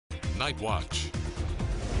Night Watch.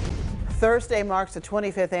 Thursday marks the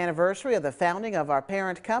 25th anniversary of the founding of our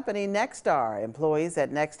parent company, Nexstar. Employees at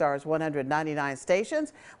Nexstar's 199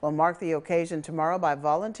 stations will mark the occasion tomorrow by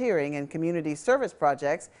volunteering in community service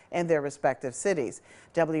projects in their respective cities.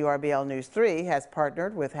 WRBL News 3 has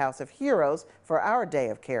partnered with House of Heroes for our Day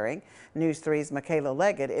of Caring. News 3's Michaela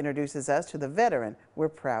Leggett introduces us to the veteran we're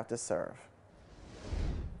proud to serve.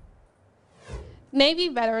 Navy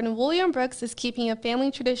veteran William Brooks is keeping a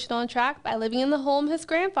family tradition on track by living in the home his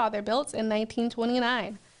grandfather built in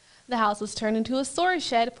 1929. The house was turned into a storage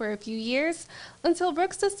shed for a few years until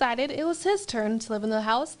Brooks decided it was his turn to live in the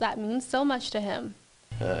house that means so much to him.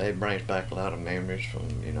 It brings back a lot of memories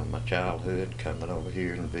from, my childhood, coming over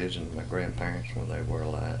here and visiting my grandparents when they were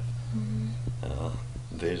alive.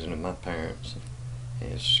 Visiting my parents.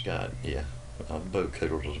 It's got, a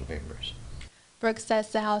boatload of memories. Brooks says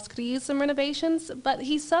the house could use some renovations, but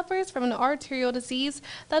he suffers from an arterial disease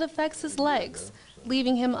that affects his legs,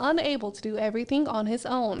 leaving him unable to do everything on his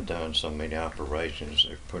own. I've done so many operations,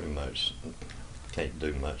 they pretty much can't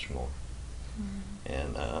do much more.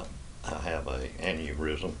 And I have an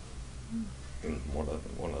aneurysm in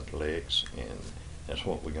one of the legs, and that's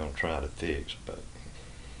what we're going to try to fix. But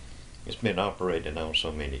it's been operated on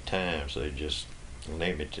so many times, they just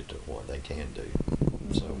limited to what they can do.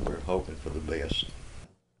 So we're hoping for the best.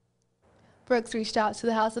 Brooks reached out to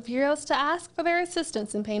the House of Heroes to ask for their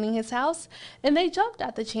assistance in painting his house, and they jumped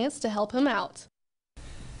at the chance to help him out.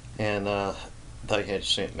 And they had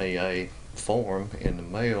sent me a form in the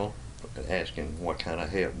mail asking what kind of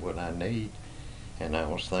help would I need. And I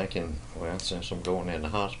was thinking, well, since I'm going in the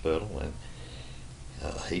hospital, and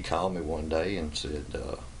he called me one day and said,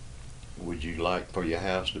 would you like for your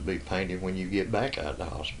house to be painted when you get back out of the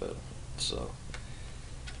hospital? So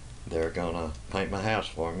they're gonna paint my house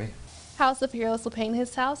for me. House of Heroes will paint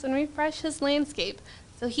his house and refresh his landscape,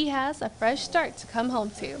 so he has a fresh start to come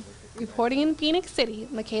home to. Reporting in Phoenix City,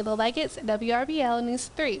 Michaela Leggett, WRBL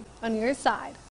News 3, on your side.